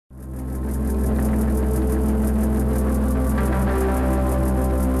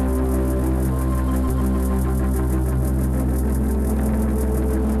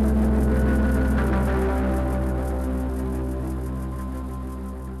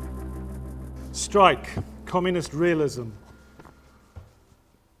Strike, communist realism,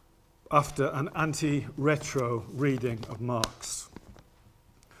 after an anti-retro reading of Marx.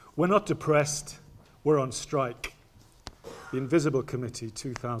 We're not depressed, we're on strike. The Invisible Committee,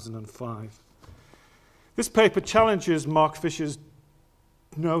 2005. This paper challenges Mark Fisher's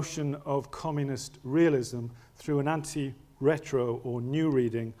notion of communist realism through an anti-retro or new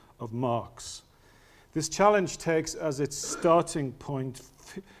reading of Marx. This challenge takes as its starting point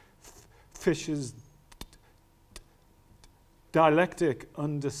Fisher's dialectic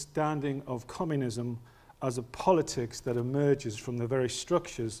understanding of communism as a politics that emerges from the very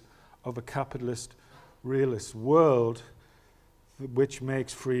structures of a capitalist realist world, which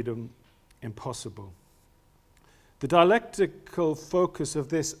makes freedom impossible. The dialectical focus of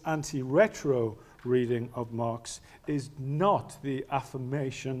this anti-retro reading of Marx is not the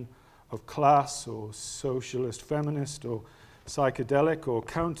affirmation of class or socialist-feminist or psychedelic or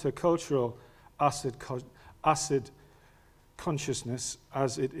countercultural acid consciousness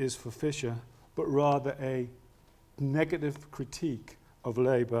as it is for Fisher, but rather a negative critique of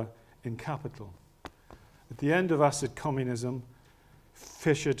labour in capital. At the end of acid communism,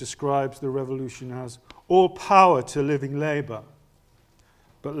 Fisher describes the revolution as all power to living labour,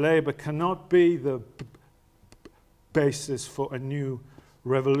 but labour cannot be the basis for a new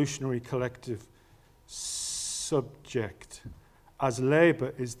revolutionary collective subject, as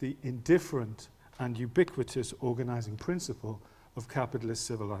labour is the indifferent and ubiquitous organising principle of capitalist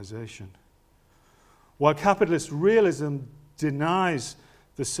civilization. While capitalist realism denies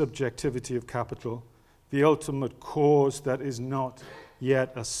the subjectivity of capital, the ultimate cause that is not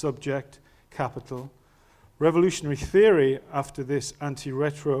yet a subject, capital, revolutionary theory, after this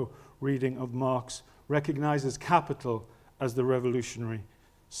anti-retro reading of Marx, recognizes capital as the revolutionary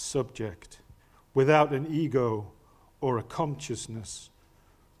subject, without an ego or a consciousness,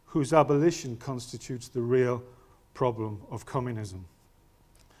 whose abolition constitutes the real problem of communism.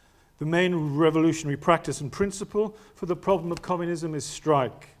 The main revolutionary practice and principle for the problem of communism is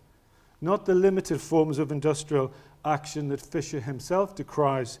strike, not the limited forms of industrial action that Fisher himself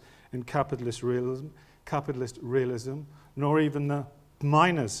decries in capitalist realism, nor even the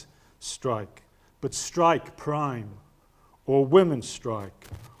miners' strike, but strike prime, or women's strike,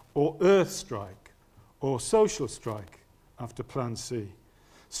 or earth strike, or social strike after Plan C.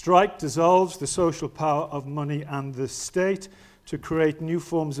 Strike dissolves the social power of money and the state to create new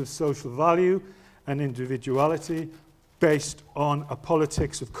forms of social value and individuality based on a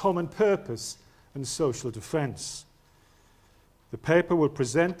politics of common purpose and social defence. The paper will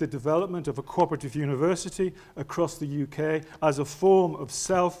present the development of a cooperative university across the UK as a form of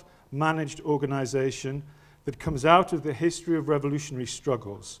self-managed organisation that comes out of the history of revolutionary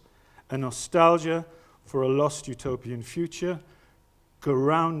struggles, a nostalgia for a lost utopian future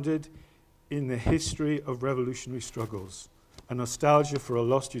grounded in the history of revolutionary struggles, a nostalgia for a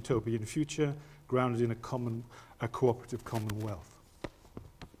lost utopian future grounded in a cooperative commonwealth.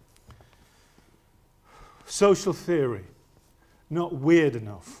 Social theory, not weird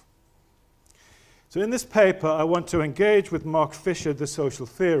enough. So in this paper, I want to engage with Mark Fisher, the social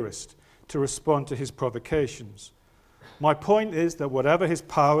theorist, to respond to his provocations. My point is that whatever his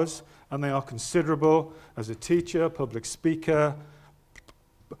powers, and they are considerable as a teacher, public speaker,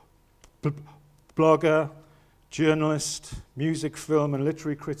 blogger, journalist, music, film, and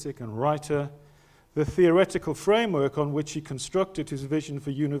literary critic, and writer, the theoretical framework on which he constructed his vision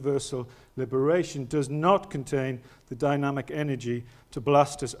for universal liberation does not contain the dynamic energy to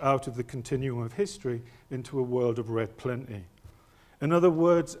blast us out of the continuum of history into a world of red plenty. In other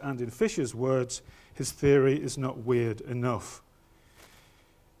words, and in Fisher's words, his theory is not weird enough.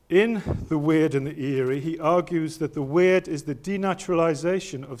 In The Weird and the Eerie, he argues that the weird is the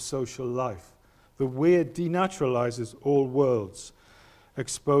denaturalization of social life. The weird denaturalizes all worlds,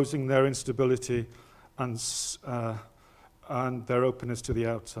 exposing their instability and their openness to the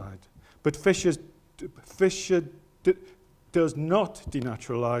outside. But Fisher does not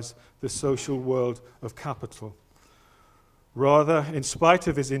denaturalize the social world of capital. Rather, in spite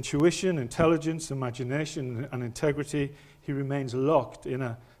of his intuition, intelligence, imagination, and integrity, he remains locked in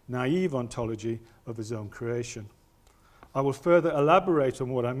a naive ontology of his own creation. I will further elaborate on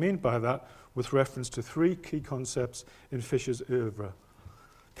what I mean by that with reference to three key concepts in Fisher's oeuvre: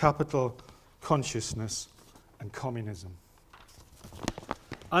 capital, consciousness, and communism.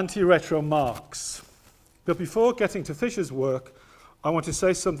 Anti-retro Marx. But before getting to Fisher's work, I want to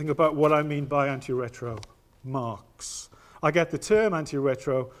say something about what I mean by anti-retro Marx. I get the term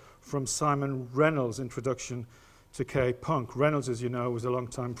anti-retro from Simon Reynolds' introduction to K-punk. Reynolds, as you know, was a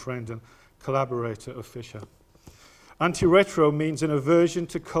long-time friend and collaborator of Fisher. Anti-retro means an aversion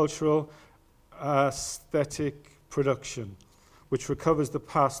to cultural aesthetic production, which recovers the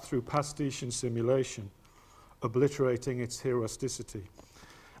past through pastiche and simulation, obliterating its heuristicity.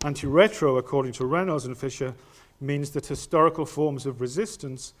 Anti-retro, according to Reynolds and Fisher, means that historical forms of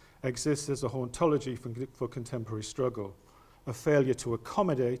resistance exist as a hauntology for contemporary struggle, a failure to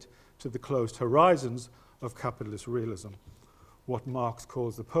accommodate to the closed horizons of capitalist realism, what Marx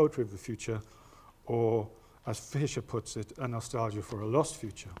calls the poetry of the future, or, as Fisher puts it, a nostalgia for a lost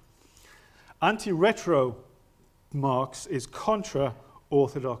future. Anti-retro Marx is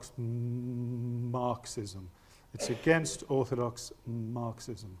contra-orthodox Marxism. It's against orthodox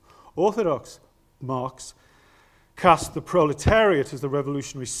Marxism. Orthodox Marx cast the proletariat as the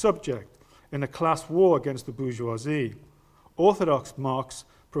revolutionary subject in a class war against the bourgeoisie. Orthodox Marx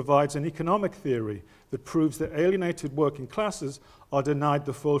provides an economic theory that proves that alienated working classes are denied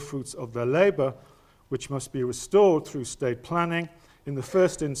the full fruits of their labor, which must be restored through state planning in the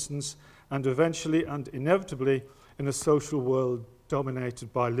first instance, and eventually and inevitably in a social world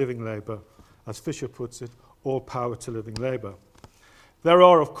dominated by living labor, as Fisher puts it, all power to living labor. There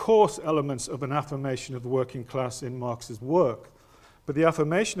are, of course, elements of an affirmation of the working class in Marx's work, but the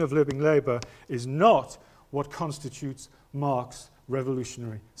affirmation of living labor is not what constitutes Marx's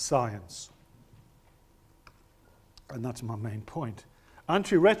revolutionary science. And that's my main point.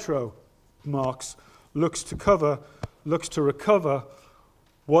 Anti-retro Marx looks to recover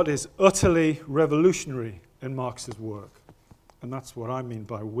what is utterly revolutionary in Marx's work. And that's what I mean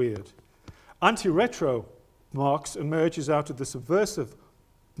by weird. Anti-retro Marx emerges out of the subversive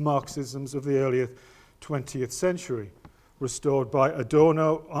Marxisms of the early 20th century, restored by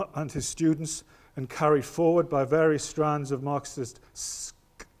Adorno and his students and carried forward by various strands of Marxist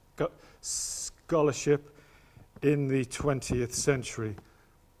scholarship in the 20th century,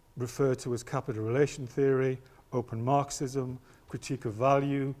 referred to as capital relation theory, open Marxism, critique of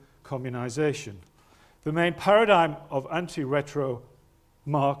value, communization. The main paradigm of anti-retro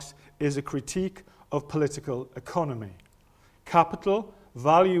Marx is a critique of political economy. Capital,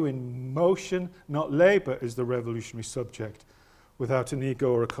 value in motion, not labor, is the revolutionary subject, without an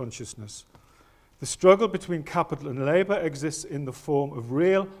ego or a consciousness. The struggle between capital and labor exists in the form of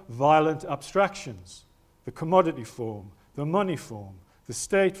real, violent abstractions, the commodity form, the money form, the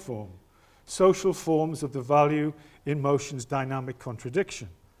state form, social forms of the value in motion's dynamic contradiction.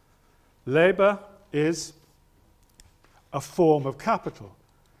 Labor is a form of capital.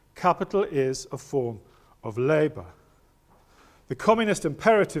 Capital is a form of labor. The communist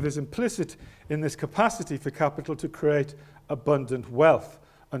imperative is implicit in this capacity for capital to create abundant wealth,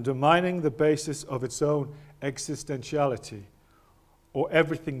 undermining the basis of its own existentiality, or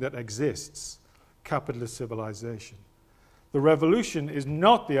everything that exists, capitalist civilization. The revolution is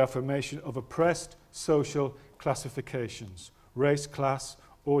not the affirmation of oppressed social classifications, race, class,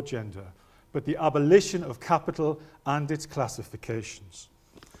 or gender, but the abolition of capital and its classifications.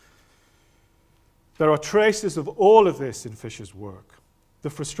 There are traces of all of this in Fisher's work. The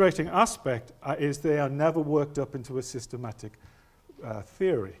frustrating aspect is they are never worked up into a systematic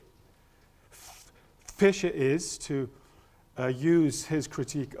theory. Fisher is, to use his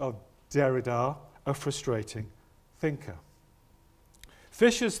critique of Derrida, a frustrating thinker.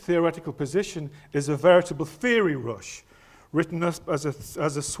 Fisher's theoretical position is a veritable theory rush, written as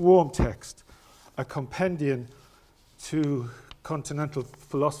a swarm text, a compendium to continental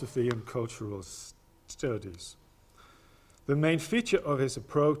philosophy and cultural studies. The main feature of his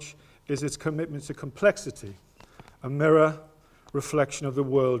approach is its commitment to complexity, a mirror reflection of the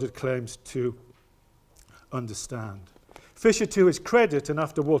world it claims to understand. Fisher, to his credit, and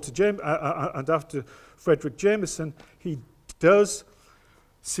after after Frederick Jameson, he does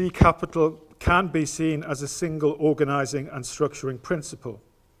see capital can be seen as a single organizing and structuring principle.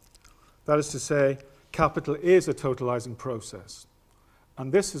 That is to say, capital is a totalizing process.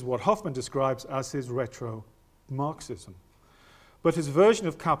 And this is what Hoffman describes as his retro-Marxism. But his version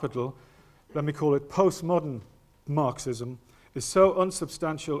of capital, let me call it postmodern Marxism, is so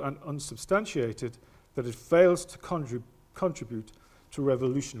unsubstantial and unsubstantiated that it fails to contribute to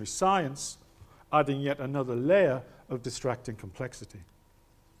revolutionary science, adding yet another layer of distracting complexity.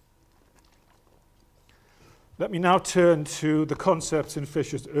 Let me now turn to the concepts in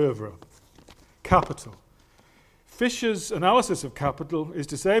Fisher's oeuvre. Capital. Fisher's analysis of capital is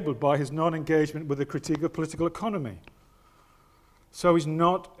disabled by his non-engagement with the critique of political economy. So he's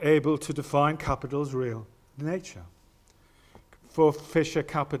not able to define capital's real nature. For Fisher,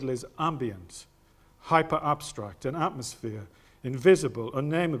 capital is ambient, hyper-abstract, an atmosphere, invisible,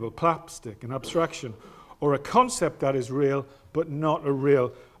 unnameable, plastic, an abstraction, or a concept that is real but not a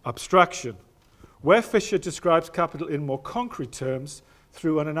real abstraction. Where Fisher describes capital in more concrete terms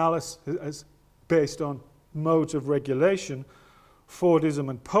through an analysis based on modes of regulation, Fordism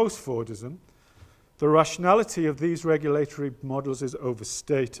and post-Fordism, the rationality of these regulatory models is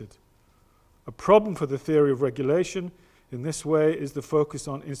overstated. A problem for the theory of regulation in this way is the focus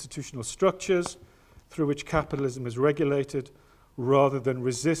on institutional structures through which capitalism is regulated rather than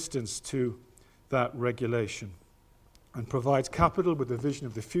resistance to that regulation, and provides capital with a vision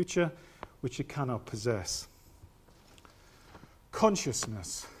of the future which it cannot possess.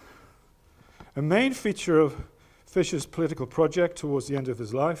 Consciousness. A main feature of Fisher's political project towards the end of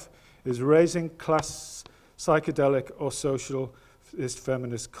his life is raising class, psychedelic or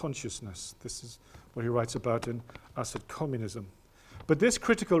socialist-feminist consciousness. This is what he writes about in Acid Communism. But this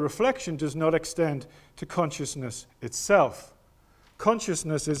critical reflection does not extend to consciousness itself.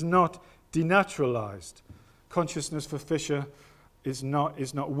 Consciousness is not denaturalized. Consciousness for Fisher is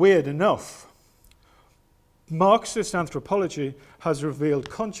not weird enough. Marxist anthropology has revealed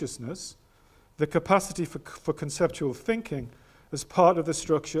consciousness, the capacity for conceptual thinking, as part of the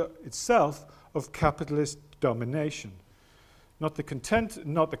structure itself of capitalist domination. Not the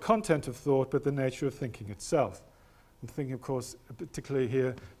content of thought, but the nature of thinking itself. I'm thinking, of course, particularly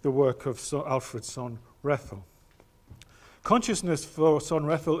here, the work of Alfred Sohn-Rethel. Consciousness for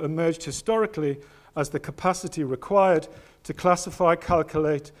Sohn-Rethel emerged historically as the capacity required to classify,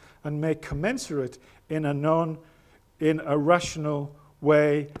 calculate, and make commensurate in a rational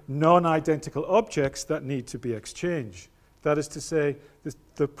way non-identical objects that need to be exchanged. That is to say,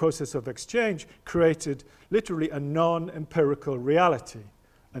 the process of exchange created literally a non-empirical reality.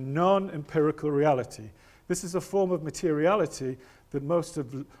 A non-empirical reality. This is a form of materiality that most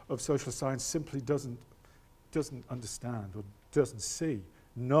of social science simply doesn't understand or doesn't see.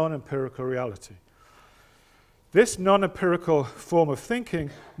 Non-empirical reality. This non-empirical form of thinking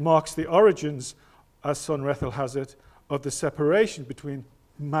marks the origins, as Sohn-Rethel has it, of the separation between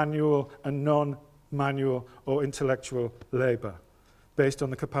manual and non-manual or intellectual labor, based on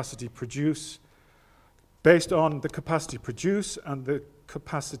the capacity to produce and the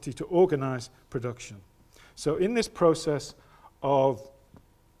capacity to organize production. So in this process of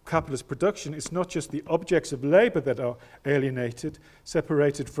capitalist production, it's not just the objects of labor that are alienated,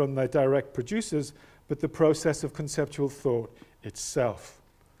 separated from their direct producers, but the process of conceptual thought itself.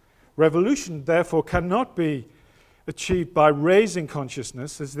 Revolution, therefore, cannot be achieved by raising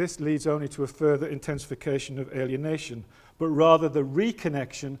consciousness, as this leads only to a further intensification of alienation, but rather the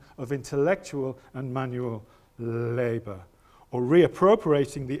reconnection of intellectual and manual labor, or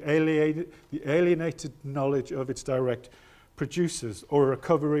reappropriating the alienated knowledge of its direct producers, or a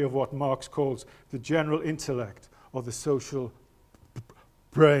recovery of what Marx calls the general intellect, or the social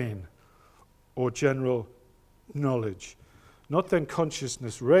brain, or general knowledge. Not then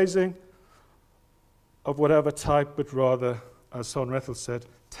consciousness raising of whatever type, but rather, as Sohn-Rethel said,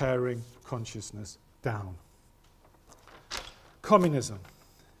 tearing consciousness down. Communism.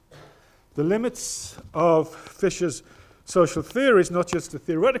 The limits of Fisher's social theory is not just a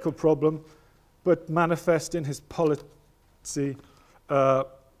theoretical problem, but manifest in his policy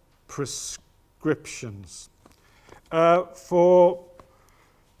prescriptions. For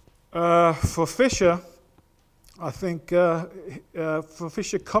Fisher, I think for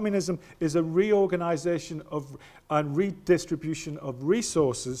Fisher, communism is a reorganization of and redistribution of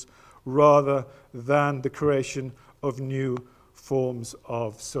resources rather than the creation of new forms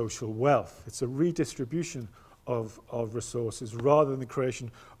of social wealth. It's a redistribution of resources rather than the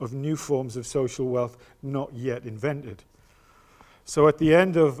creation of new forms of social wealth not yet invented. So at the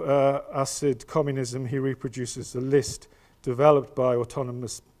end of Acid Communism, he reproduces a list developed by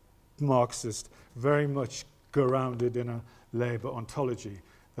autonomous Marxists, very much grounded in a labor ontology,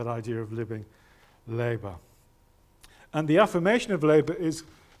 that idea of living labor. And the affirmation of labor is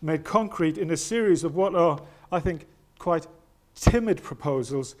made concrete in a series of what are, I think, quite timid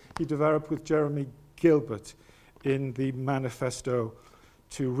proposals he developed with Jeremy Gilbert in the manifesto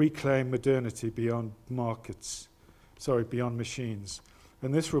to reclaim modernity beyond beyond machines.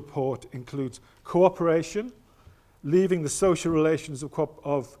 And this report includes cooperation, leaving the social relations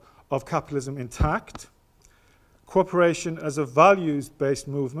of capitalism intact, cooperation as a values-based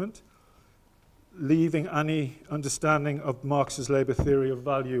movement, leaving any understanding of Marx's labor theory of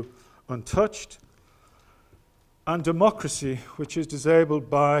value untouched, and democracy, which is disabled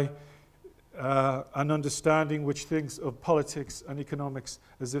by an understanding which thinks of politics and economics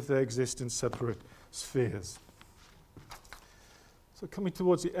as if they exist in separate spheres. So coming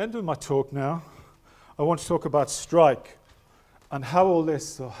towards the end of my talk now, I want to talk about strike and how all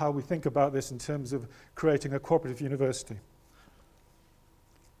this, or how we think about this in terms of creating a cooperative university.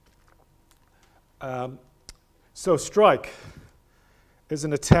 So strike. is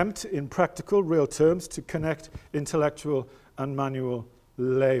an attempt in practical, real terms to connect intellectual and manual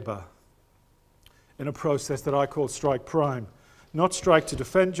labour in a process that I call strike prime. Not strike to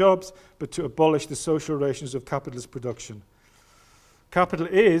defend jobs, but to abolish the social relations of capitalist production. Capital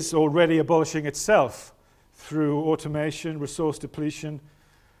is already abolishing itself through automation, resource depletion,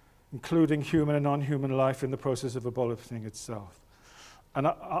 including human and non-human life in the process of abolishing itself. And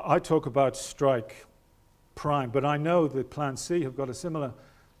I talk about strike prime, but I know that Plan C have got a similar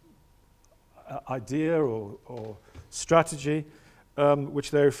idea or strategy,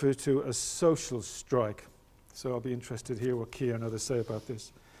 which they refer to as social strike. So I'll be interested to hear what Kia and others say about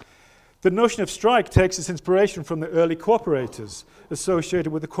this. The notion of strike takes its inspiration from the early cooperators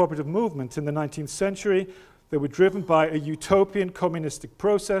associated with the cooperative movement in the 19th century. They were driven by a utopian communistic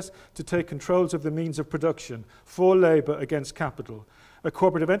process to take controls of the means of production for labour against capital. A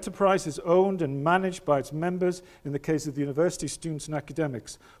cooperative enterprise is owned and managed by its members, in the case of the university, students and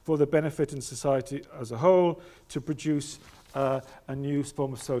academics, for the benefit in society as a whole, to produce a new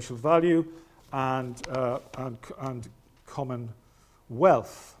form of social value and common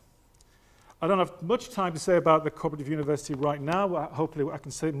wealth. I don't have much time to say about the cooperative university right now. Hopefully I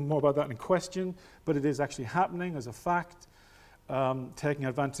can say more about that in question, but it is actually happening as a fact, taking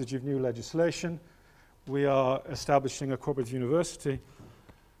advantage of new legislation. We are establishing a cooperative university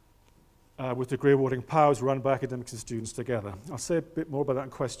with degree awarding powers run by academics and students together. I'll say a bit more about that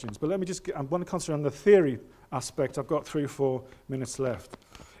in questions, but let me just, I want to concentrate on the theory aspect. I've got 3 or 4 minutes left.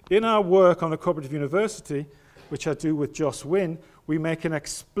 In our work on the cooperative university, which I do with Joss Wynne, we make an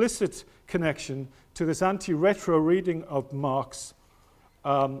explicit connection to this anti-retro reading of Marx,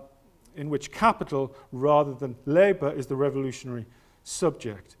 in which capital rather than labour is the revolutionary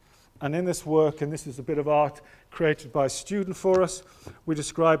subject. And in this work, and this is a bit of art created by a student for us, we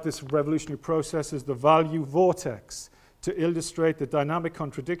describe this revolutionary process as the value vortex to illustrate the dynamic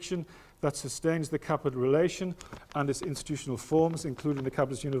contradiction that sustains the capital relation and its institutional forms, including the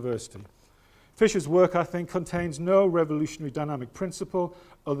capitalist university. Fisher's work, I think, contains no revolutionary dynamic principle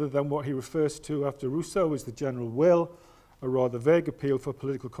other than what he refers to after Rousseau as the general will, a rather vague appeal for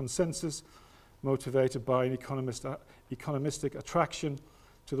political consensus motivated by an economistic attraction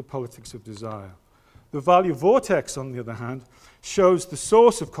to the politics of desire. The value vortex, on the other hand, shows the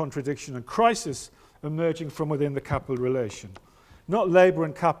source of contradiction and crisis emerging from within the capital relation. Not labour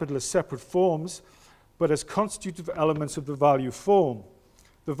and capital as separate forms, but as constitutive elements of the value form.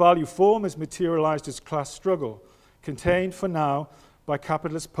 The value form is materialized as class struggle, contained for now by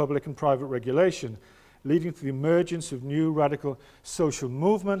capitalist public and private regulation, leading to the emergence of new radical social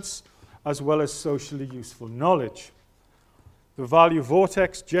movements as well as socially useful knowledge. The value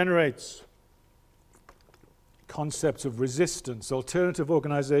vortex generates concepts of resistance, alternative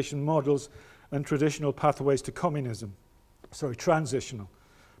organization models, and traditional pathways to communism. Transitional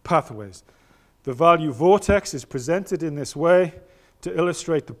pathways. The value vortex is presented in this way to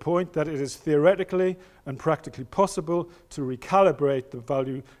illustrate the point that it is theoretically and practically possible to recalibrate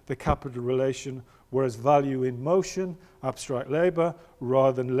the capital relation, whereas value in motion, abstract labour,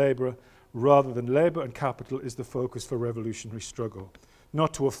 rather than labour and capital is the focus for revolutionary struggle.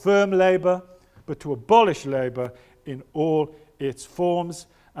 Not to affirm labour, but to abolish labour in all its forms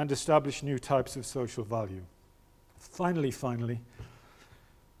and establish new types of social value. Finally,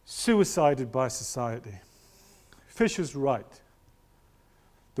 suicided by society. Fisher's right.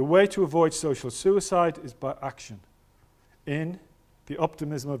 The way to avoid social suicide is by action. In The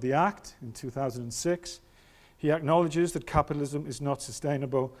Optimism of the Act in 2006, he acknowledges that capitalism is not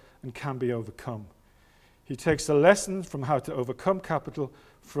sustainable and can be overcome. He takes a lesson from how to overcome capital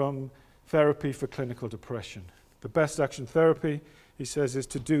from therapy for clinical depression. The best action therapy, he says, is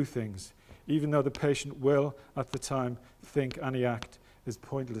to do things, even though the patient will, at the time, think any act is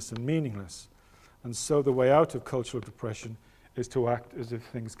pointless and meaningless. And so the way out of cultural depression is to act as if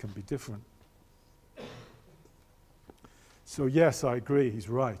things can be different. So yes, I agree, he's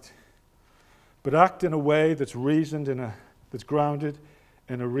right. But act in a way that's reasoned, that's grounded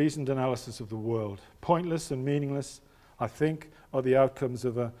in a reasoned analysis of the world. Pointless and meaningless, I think, are the outcomes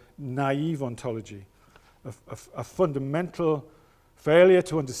of a naive ontology, a fundamental failure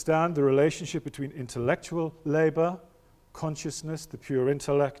to understand the relationship between intellectual labour, consciousness, the pure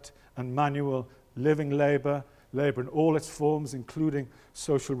intellect, and manual living labour, labour in all its forms, including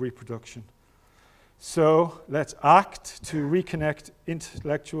social reproduction. So let's act to reconnect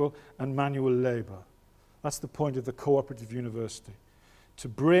intellectual and manual labour. That's the point of the cooperative university, to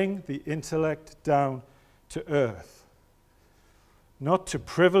bring the intellect down to earth, not to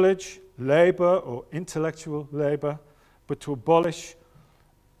privilege labour or intellectual labour, but to abolish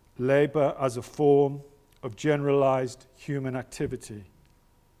labour as a form of generalized human activity,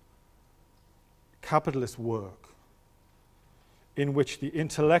 capitalist work in which the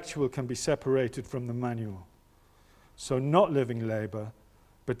intellectual can be separated from the manual. So not living labour,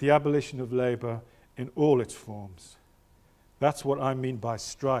 but the abolition of labour in all its forms. That's what I mean by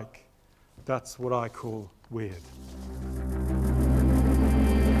strike. That's what I call weird.